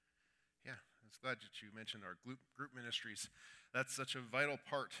was glad that you mentioned our group ministries. That's such a vital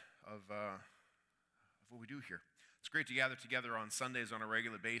part of what we do here. It's great to gather together on Sundays on a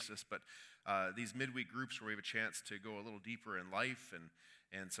regular basis, but these midweek groups where we have a chance to go a little deeper in life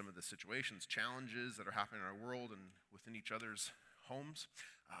and some of the situations, challenges that are happening in our world and within each other's homes,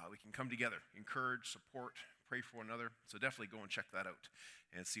 we can come together, encourage, support, pray for one another. So definitely go and check that out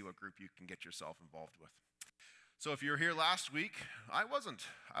and see what group you can get yourself involved with. So if you were here last week, I wasn't.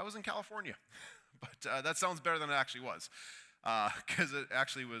 I was in California, but that sounds better than it actually was, because it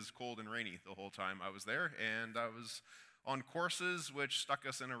actually was cold and rainy the whole time I was there, and I was on courses which stuck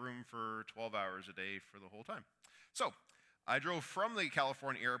us in a room for 12 hours a day for the whole time. So I drove from the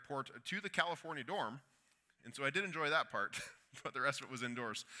California airport to the California dorm, and so I did enjoy that part, but the rest of it was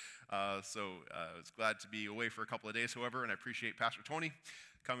indoors. So I was glad to be away for a couple of days, however, and I appreciate Pastor Tony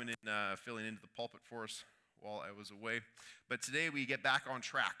coming in, filling into the pulpit for us while I was away. But today we get back on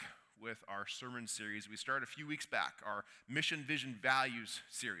track with our sermon series. We started a few weeks back, our Mission, Vision, Values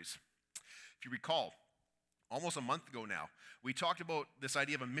series. If you recall, almost a month ago now, we talked about this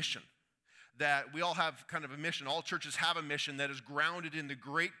idea of a mission, that we all have kind of a mission. All churches have a mission that is grounded in the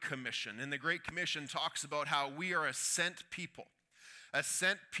Great Commission. And the Great Commission talks about how we are a sent people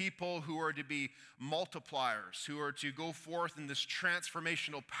who are to be multipliers, who are to go forth in this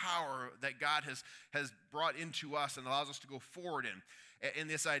transformational power that God has brought into us and allows us to go forward in. And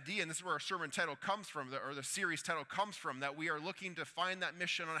this idea, and this is where our sermon title comes from, or the series title comes from, that we are looking to find that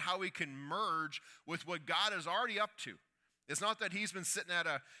mission on how we can merge with what God is already up to. It's not that he's been sitting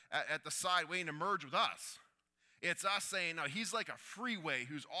at the side waiting to merge with us. It's us saying, no, he's like a freeway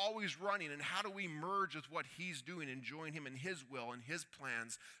who's always running, and how do we merge with what he's doing and join him in his will and his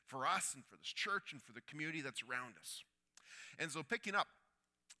plans for us and for this church and for the community that's around us. And so picking up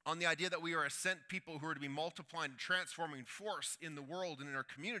on the idea that we are a sent people who are to be multiplying and transforming force in the world and in our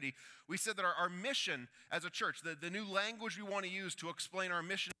community, we said that our mission as a church, the new language we want to use to explain our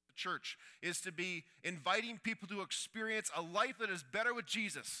mission as a church, is to be inviting people to experience a life that is better with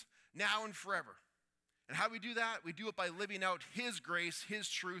Jesus now and forever. And how we do that? We do it by living out his grace, his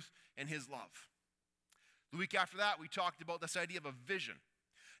truth, and his love. The week after that, we talked about this idea of a vision.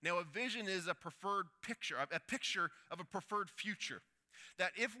 Now, a vision is a preferred picture, a picture of a preferred future.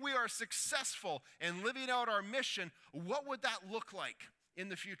 That if we are successful in living out our mission, what would that look like in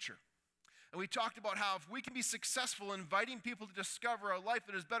the future? And we talked about how if we can be successful in inviting people to discover a life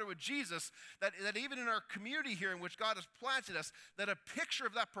that is better with Jesus, that even in our community here in which God has planted us, that a picture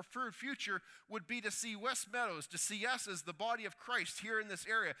of that preferred future would be to see West Meadows, to see us as the body of Christ here in this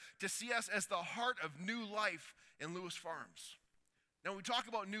area, to see us as the heart of new life in Lewis Farms. Now, when we talk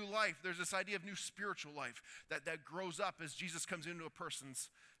about new life, there's this idea of new spiritual life that grows up as Jesus comes into a person's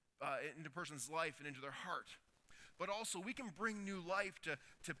life and into their heart. But also, we can bring new life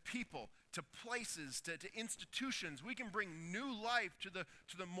to people, to places, to institutions. We can bring new life to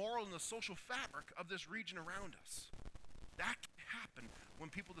the moral and the social fabric of this region around us. That can happen when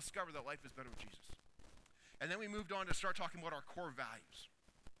people discover that life is better with Jesus. And then we moved on to start talking about our core values.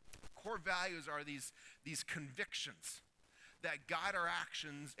 Core values are these convictions that guide our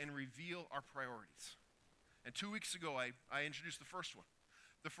actions and reveal our priorities. And 2 weeks ago, I introduced the first one.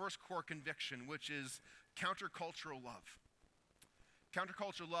 The first core conviction, which is countercultural love.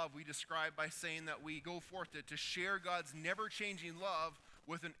 Countercultural love we describe by saying that we go forth to share God's never-changing love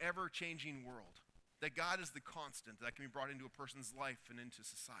with an ever-changing world. That God is the constant that can be brought into a person's life and into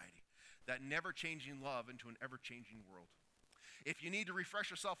society. That never-changing love into an ever-changing world. If you need to refresh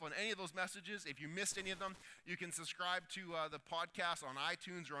yourself on any of those messages, if you missed any of them, you can subscribe to the podcast on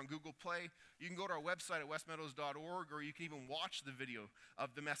iTunes or on Google Play. You can go to our website at westmeadows.org, or you can even watch the video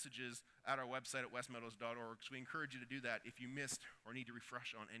of the messages at our website at westmeadows.org. So we encourage you to do that if you missed or need to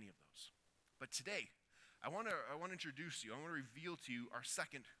refresh on any of those. But today, I want to introduce you, I want to reveal to you our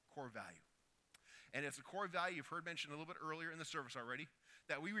second core value. And it's a core value you've heard mentioned a little bit earlier in the service already,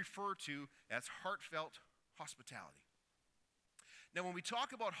 that we refer to as heartfelt hospitality. Now, when we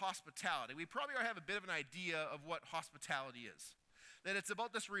talk about hospitality, we probably already have a bit of an idea of what hospitality is. That it's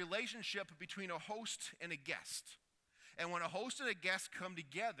about this relationship between a host and a guest. And when a host and a guest come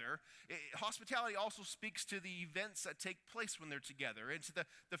together, hospitality also speaks to the events that take place when they're together, and to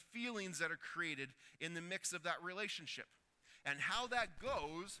the feelings that are created in the mix of that relationship. And how that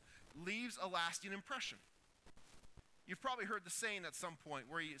goes leaves a lasting impression. You've probably heard the saying at some point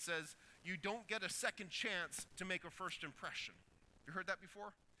where it says, you don't get a second chance to make a first impression. You heard that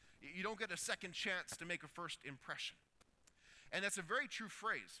before? You don't get a second chance to make a first impression. And that's a very true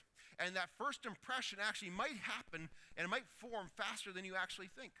phrase. And that first impression actually might happen and it might form faster than you actually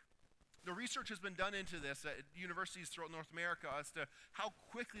think. The research has been done into this at universities throughout North America as to how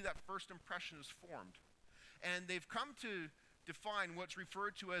quickly that first impression is formed. And they've come to define what's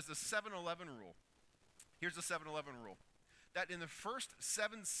referred to as the 7-Eleven rule. Here's the 7-Eleven rule. That in the first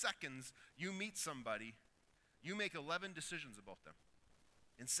 7 seconds you meet somebody, you make 11 decisions about them.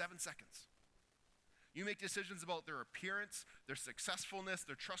 In 7 seconds. You make decisions about their appearance, their successfulness,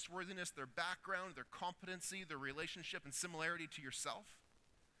 their trustworthiness, their background, their competency, their relationship and similarity to yourself.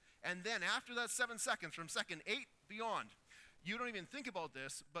 And then after that 7 seconds, from second 8 beyond, you don't even think about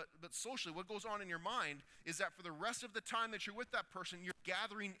this, but socially what goes on in your mind is that for the rest of the time that you're with that person, you're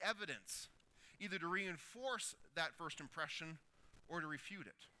gathering evidence, either to reinforce that first impression or to refute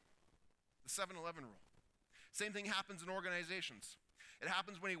it. The 7-Eleven rule. Same thing happens in organizations. It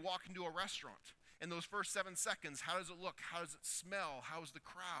happens when you walk into a restaurant. In those first 7 seconds, how does it look? How does it smell? How's the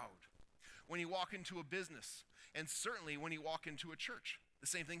crowd? When you walk into a business, and certainly when you walk into a church, the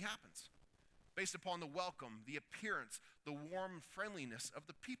same thing happens. Based upon the welcome, the appearance, the warm friendliness of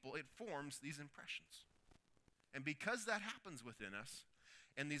the people, it forms these impressions. And because that happens within us,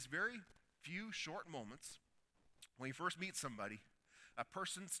 in these very few short moments, when you first meet somebody, a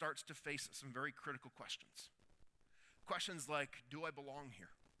person starts to face some very critical questions. Questions like, do I belong here?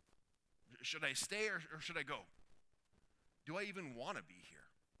 Should I stay or should I go? Do I even want to be here?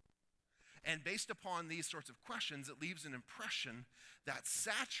 And based upon these sorts of questions, it leaves an impression that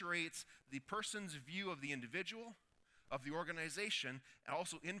saturates the person's view of the individual, of the organization, and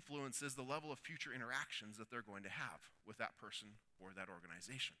also influences the level of future interactions that they're going to have with that person or that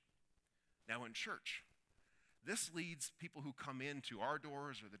organization. Now in church, this leads people who come into our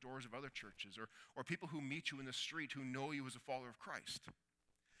doors or the doors of other churches or people who meet you in the street who know you as a follower of Christ.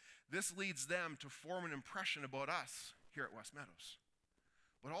 This leads them to form an impression about us here at West Meadows,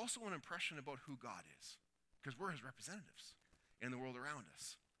 but also an impression about who God is, because we're his representatives in the world around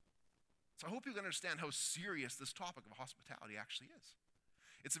us. So I hope you can understand how serious this topic of hospitality actually is.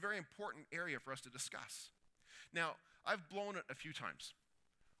 It's a very important area for us to discuss. Now, I've blown it a few times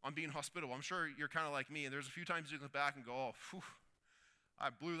on being hospitable. I'm sure you're kind of like me, and there's a few times you look back and go, oh, phew, I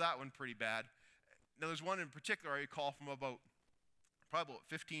blew that one pretty bad. Now, there's one in particular I recall from probably about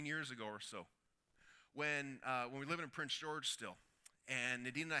 15 years ago or so, when we were living in Prince George still, and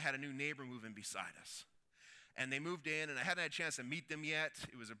Nadine and I had a new neighbor move in beside us. And they moved in, and I hadn't had a chance to meet them yet.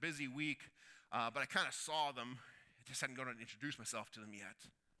 It was a busy week, but I kind of saw them. I just hadn't gone and introduced myself to them yet.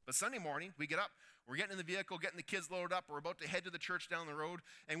 But Sunday morning, we get up, we're getting in the vehicle, getting the kids loaded up, we're about to head to the church down the road,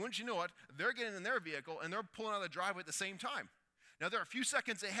 and wouldn't you know it, they're getting in their vehicle, and they're pulling out of the driveway at the same time. Now, they're a few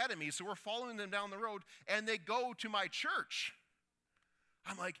seconds ahead of me, so we're following them down the road, and they go to my church.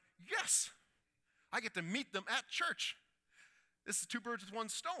 I'm like, yes, I get to meet them at church. This is 2 birds with 1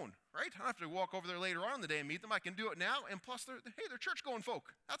 stone, right? I don't have to walk over there later on in the day and meet them. I can do it now, and plus, they're church-going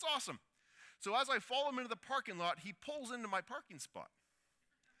folk. That's awesome. So as I follow him into the parking lot, he pulls into my parking spot.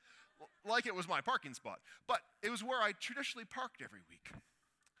 Like it was my parking spot. But it was where I traditionally parked every week.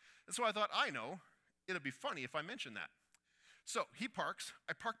 And so I thought, I know, it'll be funny if I mention that. So he parks,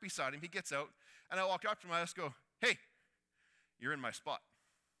 I park beside him, he gets out, and I walk up to him, I just go, hey, you're in my spot.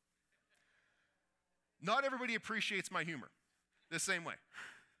 Not everybody appreciates my humor the same way.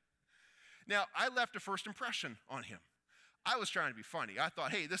 Now, I left a first impression on him. I was trying to be funny. I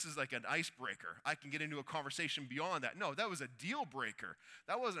thought, hey, this is like an icebreaker. I can get into a conversation beyond that. No, that was a deal breaker.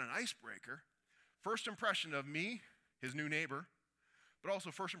 That wasn't an icebreaker. First impression of me, his new neighbor, but also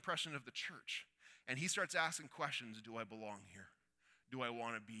first impression of the church. And he starts asking questions. Do I belong here? Do I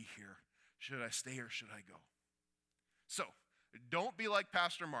want to be here? Should I stay or should I go? So, don't be like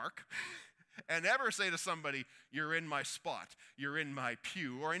Pastor Mark and ever say to somebody, you're in my spot, you're in my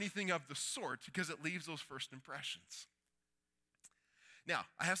pew, or anything of the sort, because it leaves those first impressions. Now,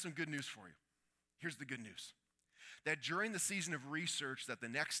 I have some good news for you. Here's the good news. That during the season of research that the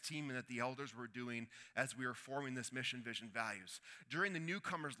next team and that the elders were doing as we were forming this mission, vision, values, during the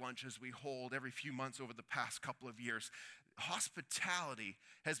newcomers lunches we hold every few months over the past couple of years, hospitality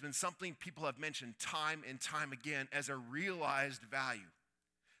has been something people have mentioned time and time again as a realized value.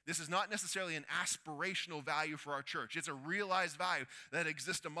 This is not necessarily an aspirational value for our church. It's a realized value that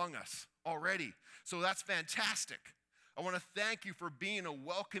exists among us already. So that's fantastic. I want to thank you for being a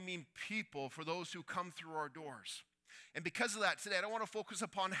welcoming people for those who come through our doors. And because of that, today I don't want to focus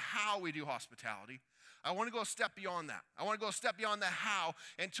upon how we do hospitality. I want to go a step beyond that. I want to go a step beyond the how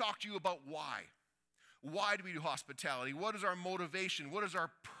and talk to you about why. Why do we do hospitality? What is our motivation? What is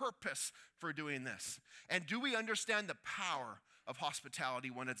our purpose for doing this? And do we understand the power of hospitality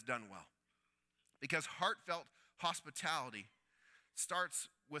when it's done well? Because heartfelt hospitality starts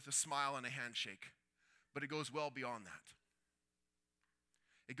with a smile and a handshake, but it goes well beyond that.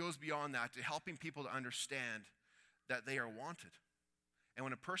 It goes beyond that to helping people to understand that they are wanted. And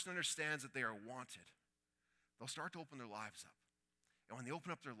when a person understands that they are wanted, they'll start to open their lives up. And when they open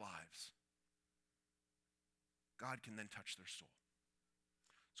up their lives, God can then touch their soul.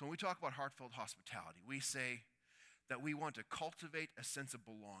 So when we talk about heartfelt hospitality, we say that we want to cultivate a sense of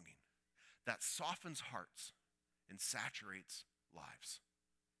belonging that softens hearts and saturates lives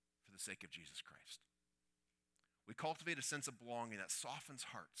for the sake of Jesus Christ. We cultivate a sense of belonging that softens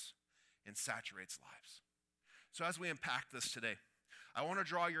hearts and saturates lives. So as we unpack this today, I want to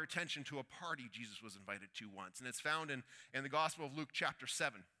draw your attention to a party Jesus was invited to once, and it's found in the Gospel of Luke chapter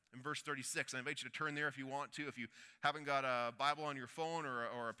 7 in verse 36. I invite you to turn there if you want to. If you haven't got a Bible on your phone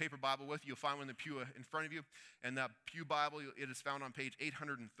or a paper Bible with you, you'll find one in the pew in front of you, and that pew Bible, it is found on page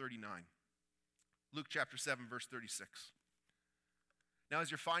 839. Luke chapter 7, verse 36. Now,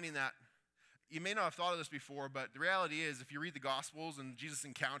 as you're finding that, you may not have thought of this before, but the reality is, if you read the Gospels and Jesus'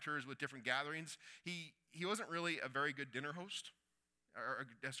 encounters with different gatherings, he wasn't really a very good dinner host.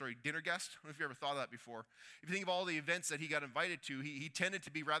 Dinner guest. I don't know if you ever thought of that before. If you think of all the events that he got invited to, he tended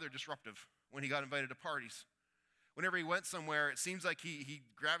to be rather disruptive when he got invited to parties. Whenever he went somewhere, it seems like he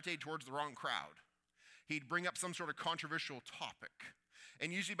gravitated towards the wrong crowd. He'd bring up some sort of controversial topic.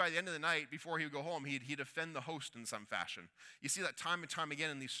 And usually by the end of the night, before he would go home, he'd offend the host in some fashion. You see that time and time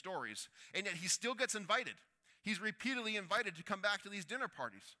again in these stories. And yet he still gets invited. He's repeatedly invited to come back to these dinner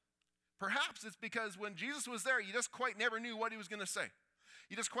parties. Perhaps it's because when Jesus was there, you just quite never knew what he was going to say.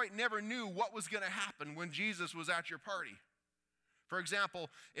 You just quite never knew what was going to happen when Jesus was at your party. For example,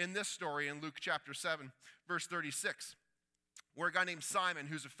 in this story in Luke chapter 7, verse 36, where a guy named Simon,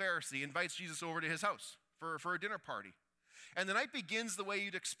 who's a Pharisee, invites Jesus over to his house for a dinner party. And the night begins the way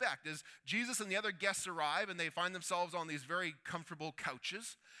you'd expect, as Jesus and the other guests arrive, and they find themselves on these very comfortable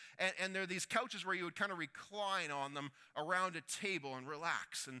couches. And they're these couches where you would kind of recline on them around a table and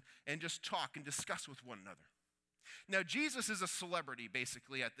relax and just talk and discuss with one another. Now, Jesus is a celebrity,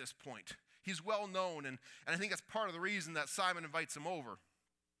 basically, at this point. He's well known, and I think that's part of the reason that Simon invites him over.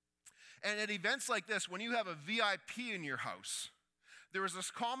 And at events like this, when you have a VIP in your house, there is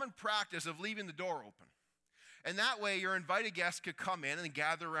this common practice of leaving the door open. And that way, your invited guests could come in and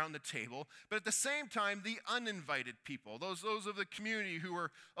gather around the table. But at the same time, the uninvited people, those of the community who were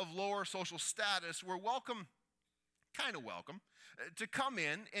of lower social status, were welcome, kind of welcome, to come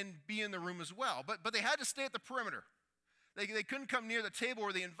in and be in the room as well. But they had to stay at the perimeter. They couldn't come near the table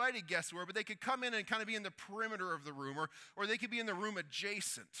where the invited guests were, but they could come in and kind of be in the perimeter of the room, or they could be in the room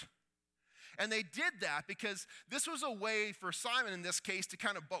adjacent. And they did that because this was a way for Simon, in this case, to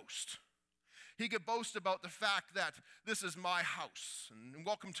kind of boast. He could boast about the fact that this is my house, and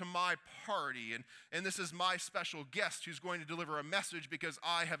welcome to my party, and this is my special guest who's going to deliver a message because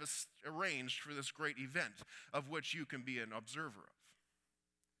I have arranged for this great event of which you can be an observer of.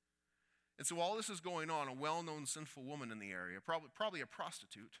 And so while this is going on, a well-known sinful woman in the area, probably a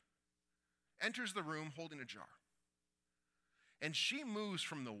prostitute, enters the room holding a jar. And she moves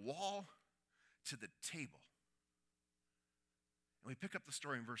from the wall to the table. And we pick up the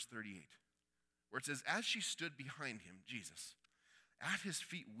story in verse 38. Where it says, as she stood behind him, Jesus, at his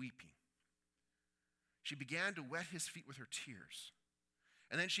feet weeping, she began to wet his feet with her tears.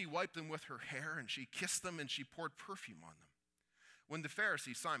 And then she wiped them with her hair, and she kissed them, and she poured perfume on them. When the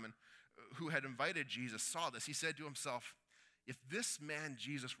Pharisee, Simon, who had invited Jesus, saw this, he said to himself, if this man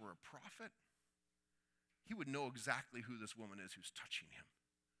Jesus were a prophet, he would know exactly who this woman is who's touching him.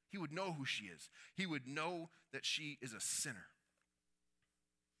 He would know who she is. He would know that she is a sinner.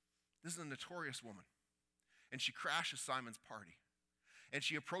 This is a notorious woman, and she crashes Simon's party, and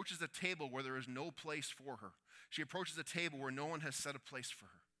she approaches a table where there is no place for her. She approaches a table where no one has set a place for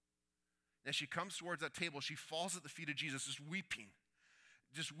her. And as she comes towards that table, she falls at the feet of Jesus, just weeping.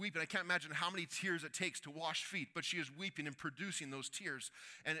 I can't imagine how many tears it takes to wash feet, but she is weeping and producing those tears,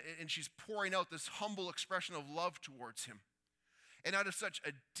 and she's pouring out this humble expression of love towards him. And out of such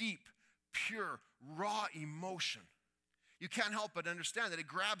a deep, pure, raw emotion, you can't help but understand that it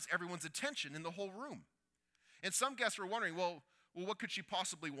grabs everyone's attention in the whole room. And some guests were wondering, well, what could she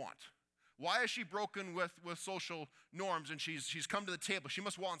possibly want? Why is she broken with social norms and she's come to the table? She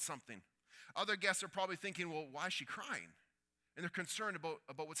must want something. Other guests are probably thinking, well, why is she crying? And they're concerned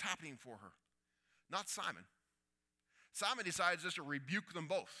about what's happening for her. Not Simon. Simon decides just to rebuke them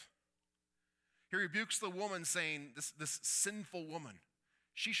both. He rebukes the woman, saying, this sinful woman,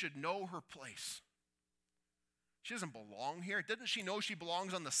 she should know her place. She doesn't belong here. Doesn't she know she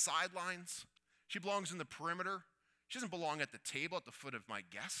belongs on the sidelines? She belongs in the perimeter. She doesn't belong at the table at the foot of my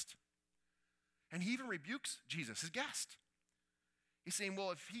guest. And he even rebukes Jesus, his guest. He's saying, well,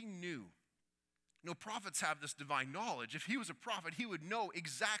 if he knew No, prophets have this divine knowledge. If he was a prophet, he would know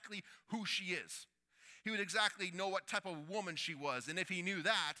exactly who she is. He would exactly know what type of woman she was. And if he knew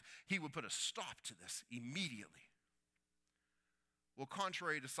that, he would put a stop to this immediately. Well,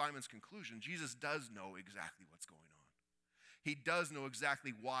 contrary to Simon's conclusion, Jesus does know exactly what's going on. He does know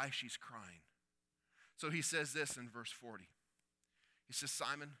exactly why she's crying. So he says this in verse 40. He says,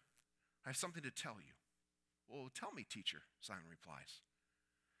 Simon, I have something to tell you. Well, tell me, teacher, Simon replies.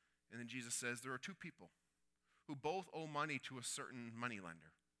 And then Jesus says, there are two people who both owe money to a certain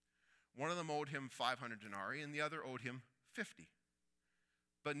moneylender. One of them owed him 500 denarii and the other owed him 50.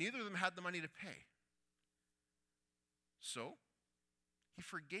 But neither of them had the money to pay. So he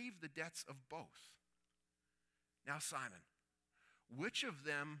forgave the debts of both. Now, Simon, which of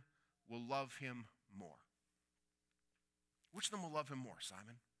them will love him more? Which of them will love him more,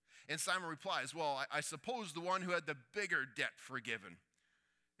 Simon? And Simon replies, well, I suppose the one who had the bigger debt forgiven.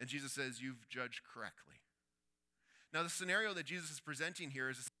 And Jesus says, you've judged correctly. Now, the scenario that Jesus is presenting here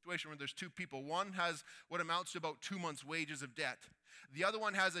is a situation where there's two people. One has what amounts to about 2 months' wages of debt. The other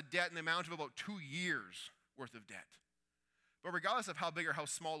one has a debt in the amount of about 2 years' worth of debt. But regardless of how big or how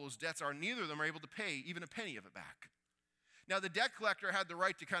small those debts are, neither of them are able to pay even a penny of it back. Now, the debt collector had the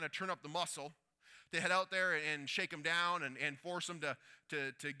right to kind of turn up the muscle, to head out there and shake them down and force them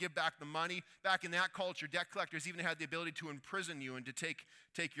to give back the money. Back in that culture, debt collectors even had the ability to imprison you and to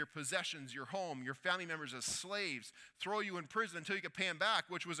take your possessions, your home, your family members as slaves, throw you in prison until you could pay them back,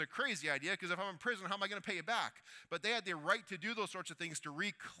 which was a crazy idea because if I'm in prison, how am I going to pay you back? But they had the right to do those sorts of things to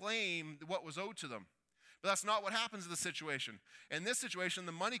reclaim what was owed to them. But that's not what happens in this situation. In this situation,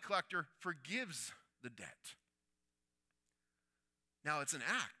 the money collector forgives the debt. Now, it's an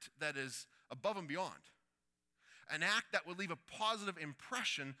act that is above and beyond. An act that would leave a positive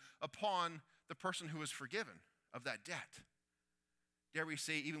impression upon the person who is forgiven of that debt. Dare we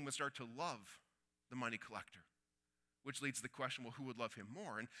say, even would start to love the money collector, which leads to the question, well, who would love him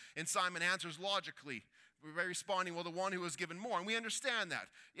more? And Simon answers logically by responding, well, the one who was given more. And we understand that.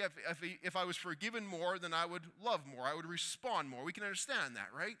 Yeah, if I was forgiven more, then I would love more. I would respond more. We can understand that,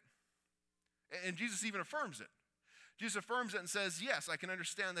 right? And Jesus even affirms it. Jesus affirms it and says, yes, I can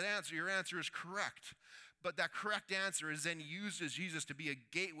understand that answer. Your answer is correct. But that correct answer is then used as Jesus to be a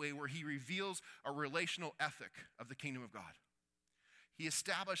gateway where he reveals a relational ethic of the kingdom of God. He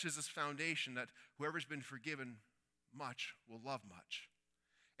establishes this foundation that whoever's been forgiven much will love much,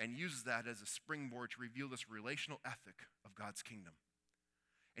 and uses that as a springboard to reveal this relational ethic of God's kingdom.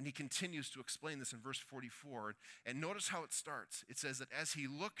 And he continues to explain this in verse 44. And notice how it starts. It says that as he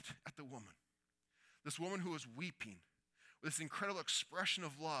looked at the woman, this woman who was weeping, with this incredible expression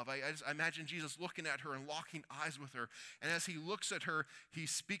of love. I imagine Jesus looking at her and locking eyes with her. And as he looks at her, he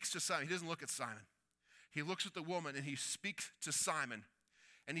speaks to Simon. He doesn't look at Simon. He looks at the woman and he speaks to Simon.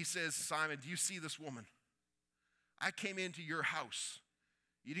 And he says, Simon, do you see this woman? I came into your house.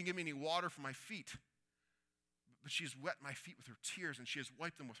 You didn't give me any water for my feet. But she's wet my feet with her tears and she has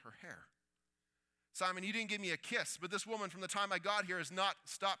wiped them with her hair. Simon, you didn't give me a kiss, but this woman from the time I got here has not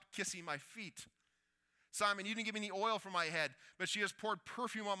stopped kissing my feet. Simon, you didn't give me any oil for my head, but she has poured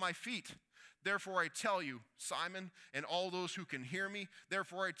perfume on my feet. Therefore I tell you, Simon, and all those who can hear me,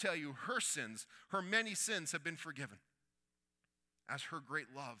 therefore I tell you, her sins, her many sins have been forgiven, as her great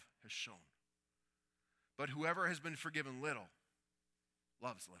love has shown. But whoever has been forgiven little,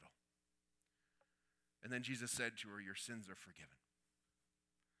 loves little. And then Jesus said to her, your sins are forgiven.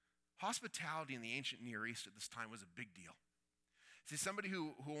 Hospitality in the ancient Near East at this time was a big deal. See, somebody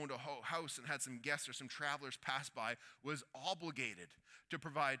who owned a house and had some guests or some travelers pass by was obligated to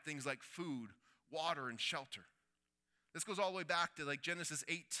provide things like food, water, and shelter. This goes all the way back to like Genesis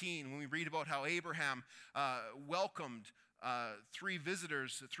 18 when we read about how Abraham welcomed 3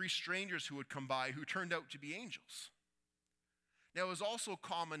 visitors, 3 strangers who would come by who turned out to be angels. Now, it was also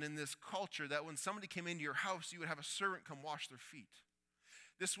common in this culture that when somebody came into your house, you would have a servant come wash their feet.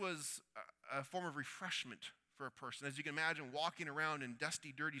 This was a form of refreshment for a person. As you can imagine, walking around in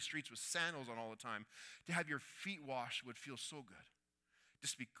dusty, dirty streets with sandals on all the time, to have your feet washed would feel so good.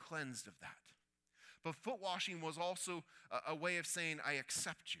 Just be cleansed of that. But foot washing was also a way of saying, I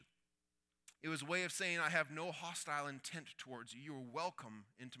accept you. It was a way of saying, I have no hostile intent towards you. You are welcome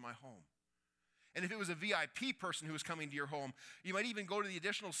into my home. And if it was a VIP person who was coming to your home, you might even go to the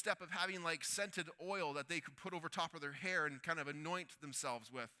additional step of having like scented oil that they could put over top of their hair and kind of anoint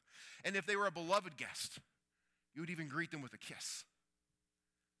themselves with. And if they were a beloved guest, you would even greet them with a kiss.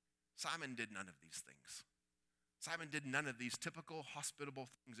 Simon did none of these things. Simon did none of these typical hospitable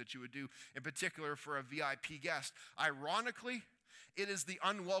things that you would do, in particular for a VIP guest. Ironically, it is the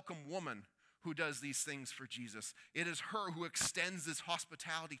unwelcome woman who does these things for Jesus. It is her who extends this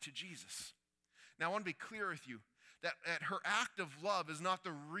hospitality to Jesus. Now, I want to be clear with you that her act of love is not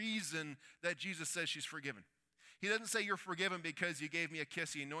the reason that Jesus says she's forgiven. He doesn't say you're forgiven because you gave me a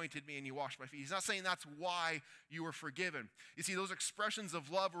kiss, you anointed me, and you washed my feet. He's not saying that's why you were forgiven. You see, those expressions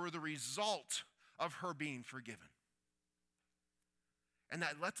of love were the result of her being forgiven. And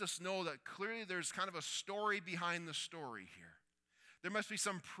that lets us know that clearly there's kind of a story behind the story here. There must be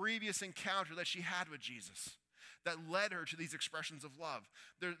some previous encounter that she had with Jesus that led her to these expressions of love.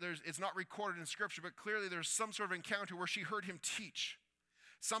 It's not recorded in Scripture, but clearly there's some sort of encounter where she heard him teach.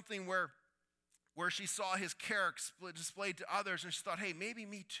 Something where she saw his character displayed to others and she thought, hey, maybe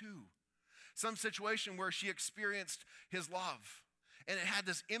me too. Some situation where she experienced his love and it had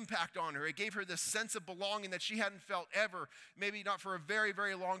this impact on her. It gave her this sense of belonging that she hadn't felt ever, maybe not for a very,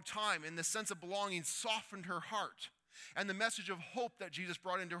 very long time. And this sense of belonging softened her heart. And the message of hope that Jesus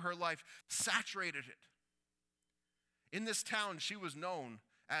brought into her life saturated it. In this town, she was known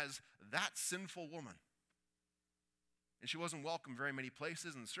as that sinful woman. And she wasn't welcome very many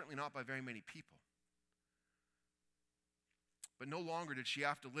places, and certainly not by very many people. But no longer did she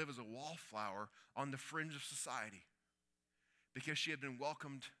have to live as a wallflower on the fringe of society, because she had been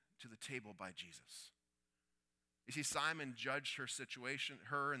welcomed to the table by Jesus. You see, Simon judged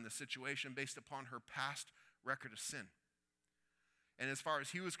her and the situation based upon her past record of sin. And as far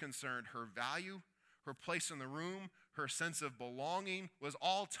as he was concerned, her value, her place in the room, her sense of belonging was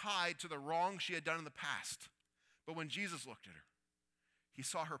all tied to the wrong she had done in the past. But when Jesus looked at her, he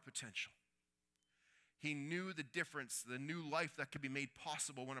saw her potential. He knew the difference, the new life that could be made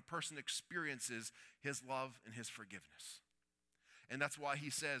possible when a person experiences his love and his forgiveness. And that's why he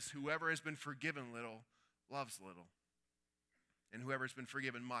says, whoever has been forgiven little, loves little. And whoever has been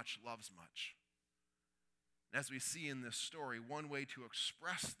forgiven much, loves much. And as we see in this story, one way to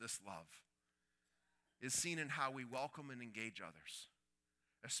express this love is seen in how we welcome and engage others,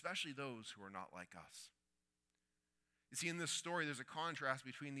 especially those who are not like us. You see, in this story, there's a contrast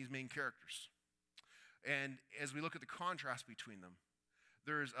between these main characters. And as we look at the contrast between them,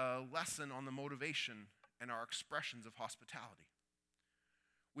 there's a lesson on the motivation and our expressions of hospitality.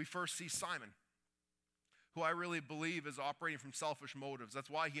 We first see Simon, who I really believe is operating from selfish motives. That's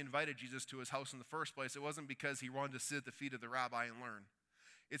why he invited Jesus to his house in the first place. It wasn't because he wanted to sit at the feet of the rabbi and learn.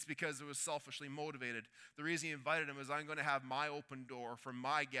 It's because it was selfishly motivated. The reason he invited him is, I'm going to have my open door for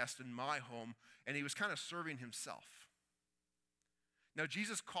my guest in my home, and he was kind of serving himself. Now,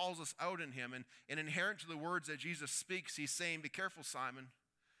 Jesus calls us out in him, and inherent to the words that Jesus speaks, he's saying, be careful, Simon,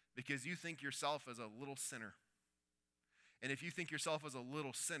 because you think yourself as a little sinner. And if you think yourself as a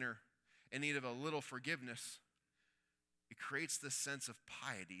little sinner in need of a little forgiveness, it creates this sense of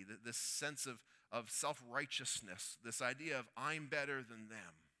piety, this sense of self-righteousness, this idea of I'm better than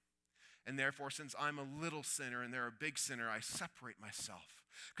them. And therefore, since I'm a little sinner and they're a big sinner, I separate myself.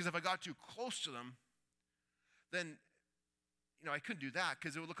 Because if I got too close to them, then I couldn't do that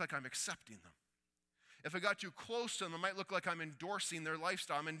because it would look like I'm accepting them. If I got too close to them, it might look like I'm endorsing their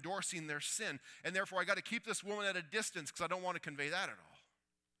lifestyle. I'm endorsing their sin. And therefore, I got to keep this woman at a distance because I don't want to convey that at all.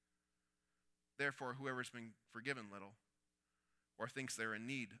 Therefore, whoever's been forgiven little or thinks they're in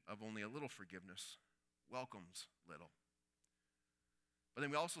need of only a little forgiveness welcomes little. But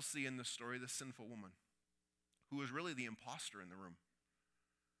then we also see in this story this sinful woman who is really the imposter in the room.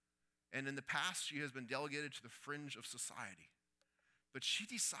 And in the past, she has been delegated to the fringe of society. But she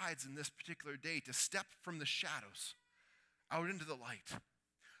decides in this particular day to step from the shadows out into the light,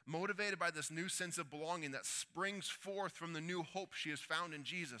 motivated by this new sense of belonging that springs forth from the new hope she has found in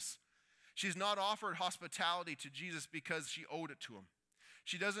Jesus. She's not offered hospitality to Jesus because she owed it to him.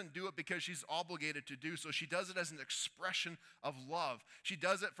 She doesn't do it because she's obligated to do so. She does it as an expression of love. She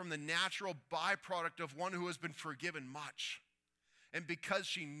does it from the natural byproduct of one who has been forgiven much. And because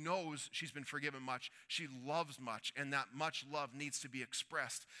she knows she's been forgiven much, she loves much, and that much love needs to be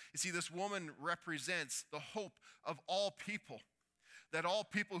expressed. You see, this woman represents the hope of all people, that all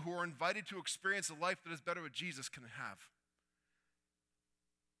people who are invited to experience a life that is better with Jesus can have.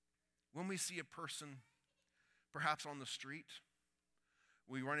 When we see a person, perhaps on the street,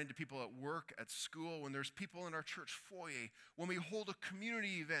 we run into people at work, at school, when there's people in our church foyer, when we hold a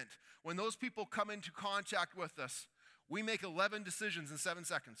community event, when those people come into contact with us, we make 11 decisions in 7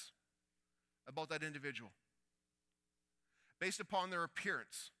 seconds about that individual. Based upon their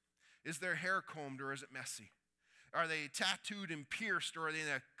appearance. Is their hair combed or is it messy? Are they tattooed and pierced or are they in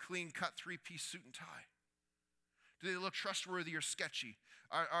a clean-cut 3-piece suit and tie? Do they look trustworthy or sketchy?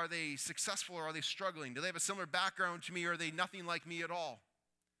 Are they successful or are they struggling? Do they have a similar background to me or are they nothing like me at all?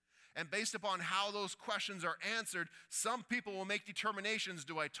 And based upon how those questions are answered, some people will make determinations.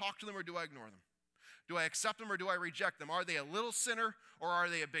 Do I talk to them or do I ignore them? Do I accept them or do I reject them? Are they a little sinner or are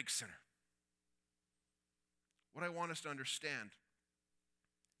they a big sinner? what I want us to understand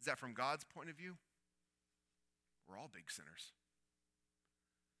is that from God's point of view, we're all big sinners.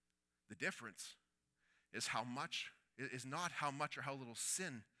 The difference is not how much or how little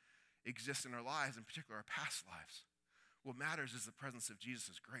sin exists in our lives, in particular our past lives. What matters is the presence of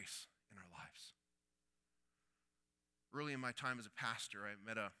Jesus' grace in our lives. Early in my time as a pastor, I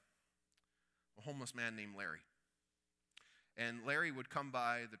met a homeless man named Larry. And Larry would come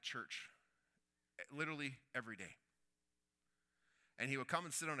by the church literally every day. And he would come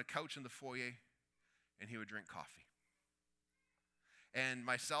and sit on a couch in the foyer, and he would drink coffee. And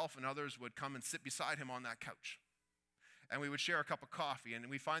myself and others would come and sit beside him on that couch. And we would share a cup of coffee. And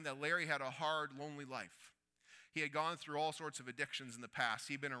we find that Larry had a hard, lonely life. He had gone through all sorts of addictions in the past.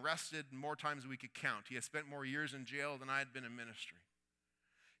 He'd been arrested more times than we could count. He had spent more years in jail than I had been in ministry.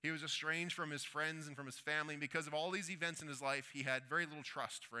 He was estranged from his friends and from his family. And because of all these events in his life, he had very little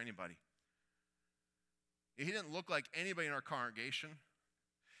trust for anybody. He didn't look like anybody in our congregation.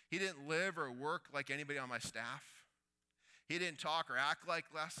 He didn't live or work like anybody on my staff. He didn't talk or act like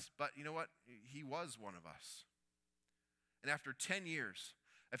us, but you know what? He was one of us. And after 10 years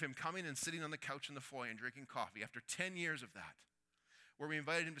of him coming and sitting on the couch in the foyer and drinking coffee, after 10 years of that, where we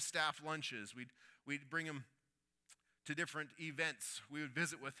invited him to staff lunches, we'd bring him to different events, we would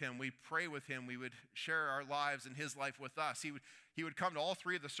visit with him, we'd pray with him, we would share our lives and his life with us. He would come to all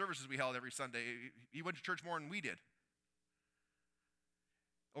 3 of the services we held every Sunday. He went to church more than we did.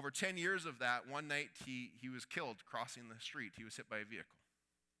 Over 10 years of that, one night he was killed crossing the street. He was hit by a vehicle.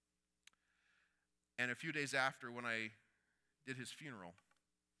 And a few days after, when I did his funeral,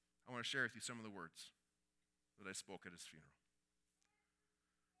 I want to share with you some of the words that I spoke at his funeral.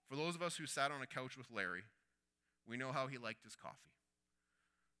 For those of us who sat on a couch with Larry, we know how he liked his coffee.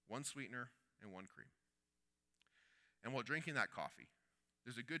 1 sweetener and 1 cream. And while drinking that coffee,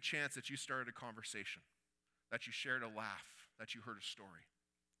 there's a good chance that you started a conversation, that you shared a laugh, that you heard a story.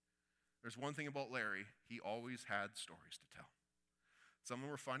 There's one thing about Larry, he always had stories to tell. Some of them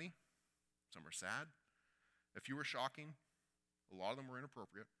were funny, some were sad, a few were shocking, a lot of them were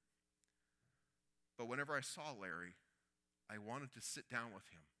inappropriate. But whenever I saw Larry, I wanted to sit down with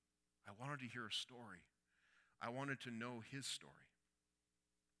him. I wanted to hear a story. I wanted to know his story.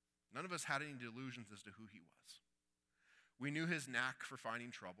 None of us had any delusions as to who he was. We knew his knack for finding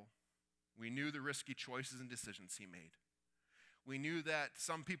trouble. We knew the risky choices and decisions he made. We knew that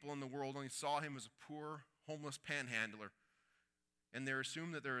some people in the world only saw him as a poor, homeless panhandler, and they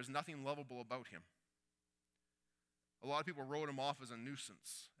assumed that there is nothing lovable about him. A lot of people wrote him off as a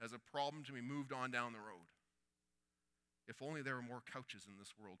nuisance, as a problem to be moved on down the road. If only there were more couches in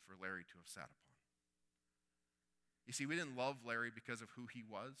this world for Larry to have sat upon. You see, we didn't love Larry because of who he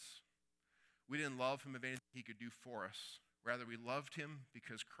was. We didn't love him of anything he could do for us. Rather, we loved him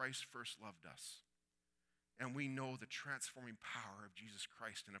because Christ first loved us. And we know the transforming power of Jesus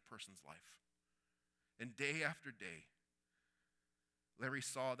Christ in a person's life. And day after day, Larry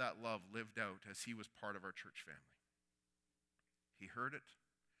saw that love lived out as he was part of our church family. He heard it,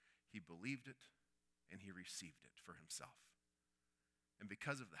 he believed it, and he received it for himself. And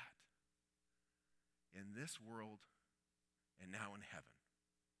because of that, in this world and now in heaven,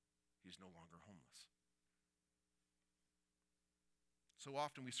 he's no longer homeless. So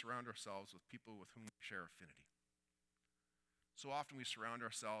often we surround ourselves with people with whom we share affinity. So often we surround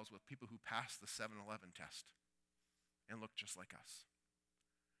ourselves with people who pass the 7-Eleven test and look just like us.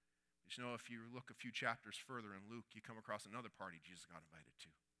 You know, if you look a few chapters further in Luke, you come across another party Jesus got invited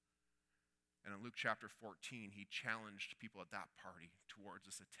to. And in Luke chapter 14, he challenged people at that party towards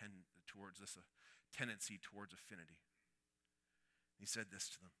this tendency towards affinity. He said this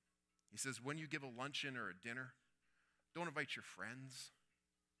to them. He says, when you give a luncheon or a dinner, don't invite your friends.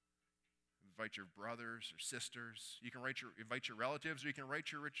 Invite your brothers or sisters. You can invite your relatives, or you can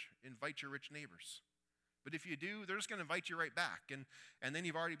invite your rich neighbors. But if you do, they're just going to invite you right back, and then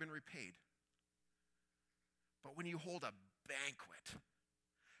you've already been repaid. But when you hold a banquet,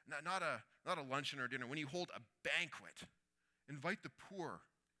 not a luncheon or dinner, when you hold a banquet, invite the poor,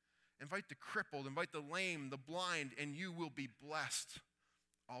 invite the crippled, invite the lame, the blind, and you will be blessed,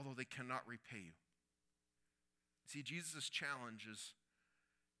 although they cannot repay you. See, Jesus' challenge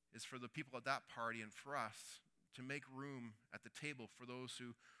is for the people at that party and for us to make room at the table for those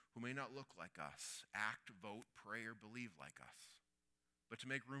who may not look like us, act, vote, pray, or believe like us, but to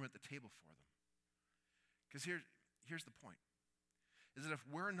make room at the table for them. Because here's the point, is that if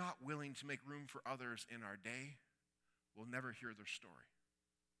we're not willing to make room for others in our day, we'll never hear their story.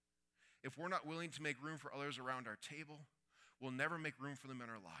 If we're not willing to make room for others around our table, we'll never make room for them in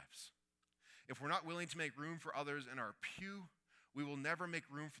our lives. If we're not willing to make room for others in our pew, we will never make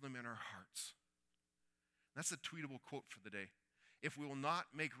room for them in our hearts. That's the tweetable quote for the day. If we will not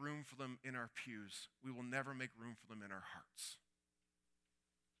make room for them in our pews, we will never make room for them in our hearts.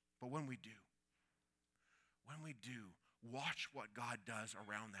 But when we do, watch what God does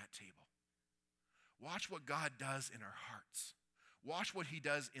around that table. Watch what God does in our hearts. Watch what he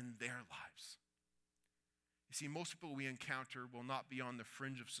does in their lives. You see, most people we encounter will not be on the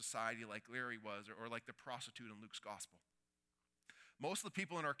fringe of society like Larry was, or like the prostitute in Luke's gospel. Most of the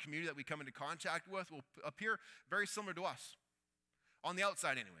people in our community that we come into contact with will appear very similar to us, on the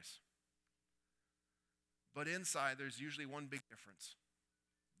outside anyways. But inside, there's usually one big difference.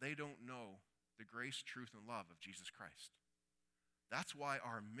 They don't know the grace, truth, and love of Jesus Christ. That's why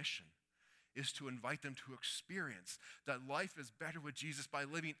our mission is to invite them to experience that life is better with Jesus by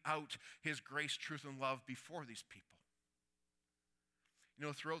living out his grace, truth, and love before these people. You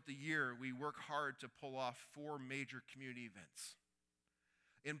know, throughout the year, we work hard to pull off 4 major community events.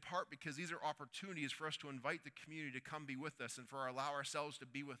 In part because these are opportunities for us to invite the community to come be with us and for allow ourselves to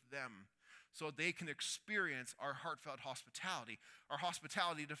be with them so they can experience our heartfelt hospitality. Our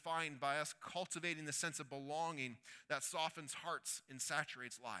hospitality defined by us cultivating the sense of belonging that softens hearts and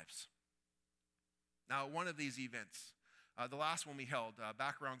saturates lives. Now, one of these events, the last one we held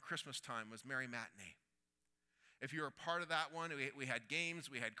back around Christmas time, was Merry Matinee. If you were a part of that one, we had games,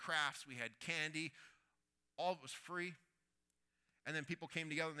 we had crafts, we had candy. All of it was free. And then people came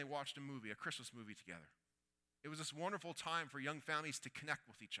together and they watched a movie, a Christmas movie together. It was this wonderful time for young families to connect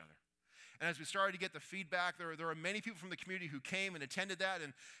with each other. And as we started to get the feedback, there were many people from the community who came and attended that,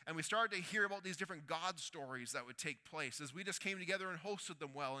 and we started to hear about these different God stories that would take place as we just came together and hosted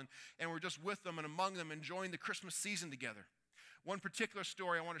them well, and we're just with them and among them, enjoying the Christmas season together. One particular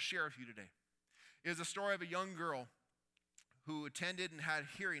story I want to share with you today is a story of a young girl who attended and had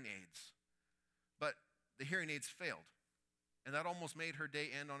hearing aids, but the hearing aids failed, and that almost made her day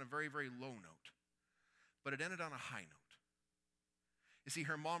end on a very, very low note, but it ended on a high note. You see,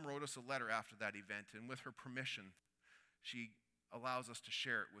 her mom wrote us a letter after that event, and with her permission, she allows us to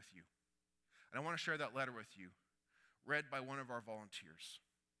share it with you. And I want to share that letter with you, read by one of our volunteers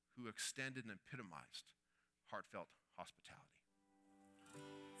who extended and epitomized heartfelt hospitality.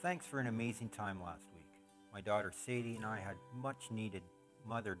 Thanks for an amazing time last week. My daughter Sadie and I had much needed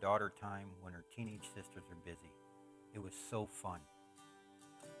mother-daughter time when her teenage sisters are busy. It was so fun.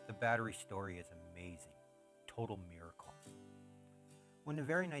 The battery story is amazing. Total miracle. When the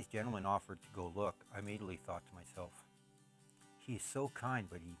very nice gentleman offered to go look, I immediately thought to myself, he is so kind,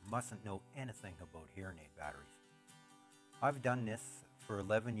 but he mustn't know anything about hearing aid batteries. I've done this for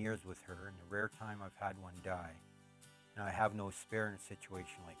 11 years with her, and the rare time I've had one die, and I have no spare in a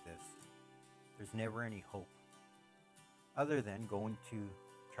situation like this. There's never any hope, other than going to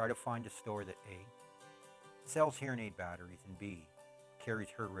try to find a store that A, sells hearing aid batteries, and B, carries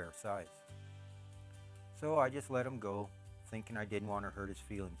her rare size. So I just let him go, thinking I didn't want to hurt his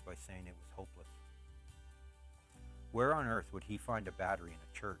feelings by saying it was hopeless. Where on earth would he find a battery in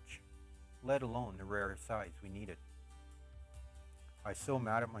a church, let alone the rare size we needed? I was so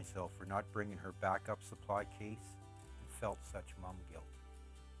mad at myself for not bringing her backup supply case and felt such mom guilt.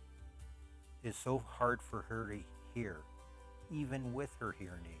 It is so hard for her to hear, even with her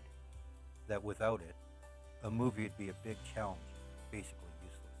hearing aid, that without it, a movie would be a big challenge, basically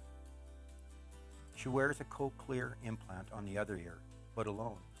useless. She wears a cochlear implant on the other ear, but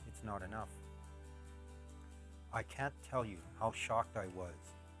alone, it's not enough. I can't tell you how shocked I was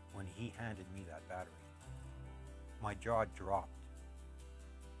when he handed me that battery. My jaw dropped.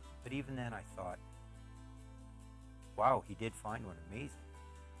 But even then I thought, wow, he did find one amazing,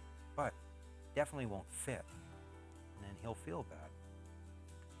 but definitely won't fit, and then he'll feel bad.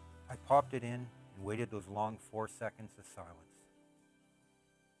 I popped it in and waited those long 4 seconds of silence.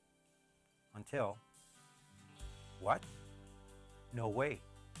 Until, what? No way.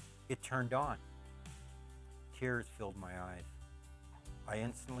 It turned on. Tears filled my eyes. I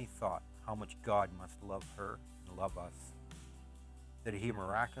instantly thought how much God must love her and love us, that he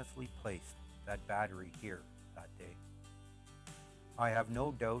miraculously placed that battery here that day. I have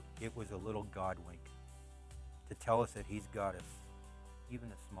no doubt it was a little God wink to tell us that he's got us, even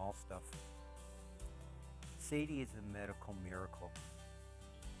the small stuff. Sadie is a medical miracle.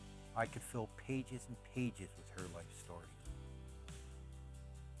 I could fill pages and pages with her life story.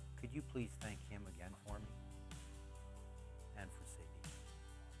 Could you please thank him again for me? And for Sadie.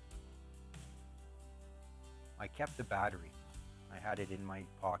 I kept the battery. I had it in my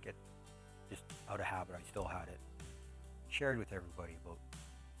pocket, just out of habit, I still had it. Shared with everybody about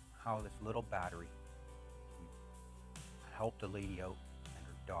how this little battery helped a lady out and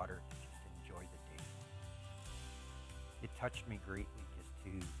her daughter to just enjoy the day. It touched me greatly just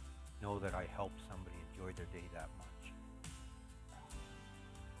to know that I helped somebody enjoy enjoy their day that much.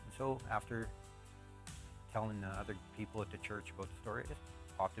 And so after telling the other people at the church about the story, I just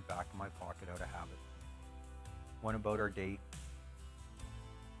popped it back in my pocket out of habit. Went about our day.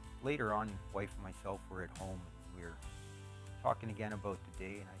 Later on, wife and myself were at home and we were talking again about the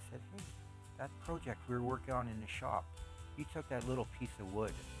day, and I said, hey, that project we were working on in the shop, you took that little piece of wood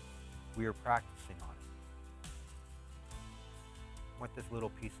and we were practicing on it. What this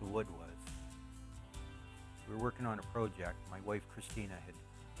little piece of wood was, we were working on a project. My wife Christina had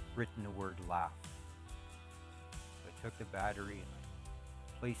written the word laugh. So I took the battery and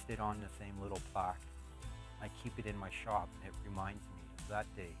I placed it on the same little plaque. I keep it in my shop and it reminds me of that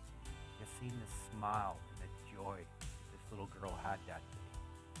day. Just seeing the smile and the joy that this little girl had that day.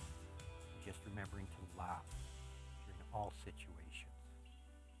 Just remembering to laugh during all situations.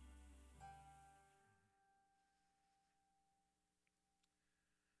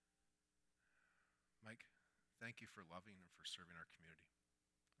 Mike, thank you for loving and for serving our community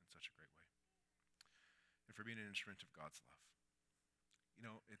in such a great way, and for being an instrument of God's love. You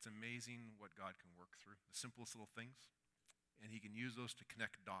know, it's amazing what God can work through, the simplest little things, and he can use those to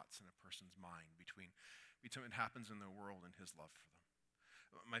connect dots in a person's mind between what happens in their world and his love for them.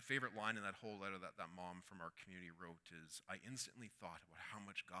 My favorite line in that whole letter that mom from our community wrote is, I instantly thought about how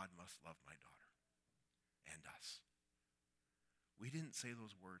much God must love my daughter and us. We didn't say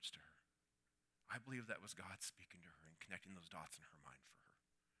those words to her. I believe that was God speaking to her and connecting those dots in her mind for her,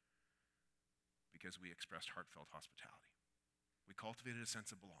 because we expressed heartfelt hospitality. We cultivated a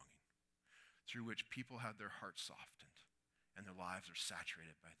sense of belonging through which people had their hearts softened and their lives are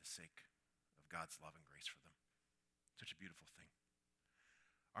saturated by the sake of God's love and grace for them. Such a beautiful thing.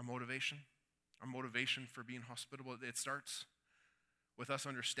 Our motivation for being hospitable, it starts with us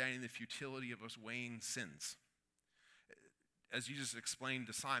understanding the futility of us weighing sins. As Jesus explained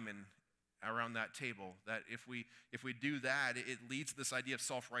to Simon around that table, that if we do that, it leads to this idea of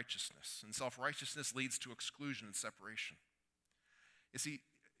self-righteousness. And self-righteousness leads to exclusion and separation. You see,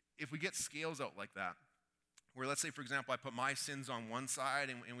 if we get scales out like that, where let's say, for example, I put my sins on one side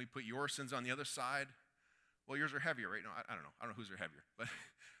and we put your sins on the other side, well, yours are heavier, right? No, I don't know. I don't know whose are heavier, but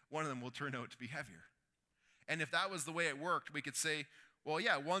one of them will turn out to be heavier. And if that was the way it worked, we could say, well,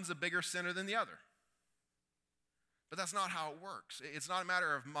 yeah, one's a bigger sinner than the other. But that's not how it works. It's not a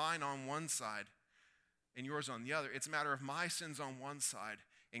matter of mine on one side and yours on the other. It's a matter of my sins on one side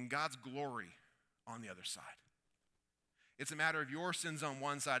and God's glory on the other side. It's a matter of your sins on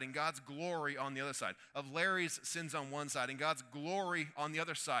one side and God's glory on the other side, of Larry's sins on one side and God's glory on the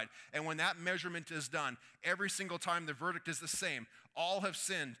other side. And when that measurement is done, every single time the verdict is the same. All have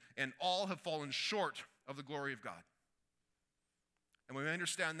sinned and all have fallen short of the glory of God. And when we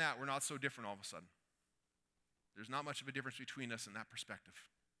understand that, we're not so different all of a sudden. There's not much of a difference between us in that perspective.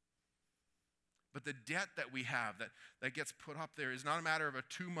 But the debt that we have that gets put up there is not a matter of a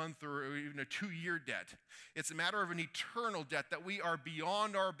 2-month or even a 2-year debt. It's a matter of an eternal debt that we are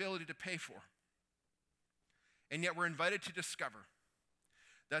beyond our ability to pay for. And yet we're invited to discover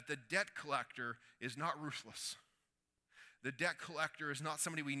that the debt collector is not ruthless. The debt collector is not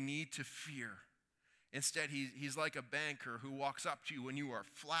somebody we need to fear. Instead, he's like a banker who walks up to you when you are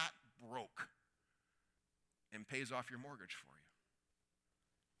flat broke and pays off your mortgage for you.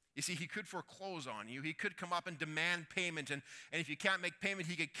 You see, he could foreclose on you. He could come up and demand payment, and if you can't make payment,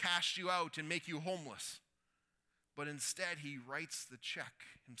 he could cash you out and make you homeless. But instead, he writes the check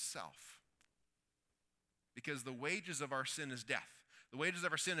himself. Because the wages of our sin is death. The wages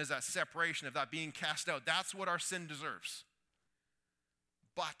of our sin is that separation, of that being cast out. That's what our sin deserves.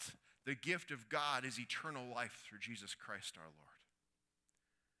 But the gift of God is eternal life through Jesus Christ our Lord.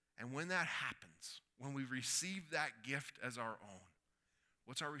 And when that happens, when we receive that gift as our own,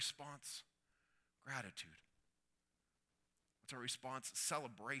 what's our response? Gratitude. What's our response?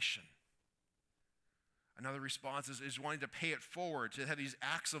 Celebration. Another response is wanting to pay it forward, to have these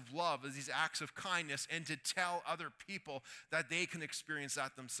acts of love, these acts of kindness, and to tell other people that they can experience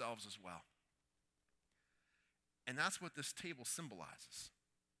that themselves as well. And that's what this table symbolizes.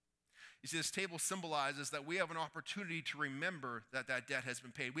 You see, this table symbolizes that we have an opportunity to remember that that debt has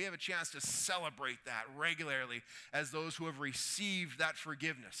been paid. We have a chance to celebrate that regularly as those who have received that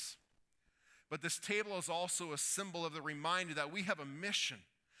forgiveness. But this table is also a symbol of the reminder that we have a mission,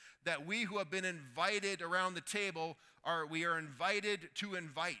 that we who have been invited around the table we are invited to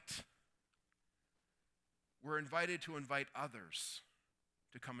invite. We're invited to invite others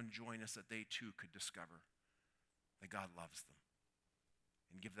to come and join us, that they too could discover that God loves them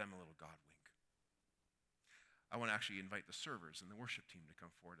and give them a little God wink. I want to actually invite the servers and the worship team to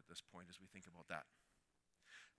come forward at this point as we think about that.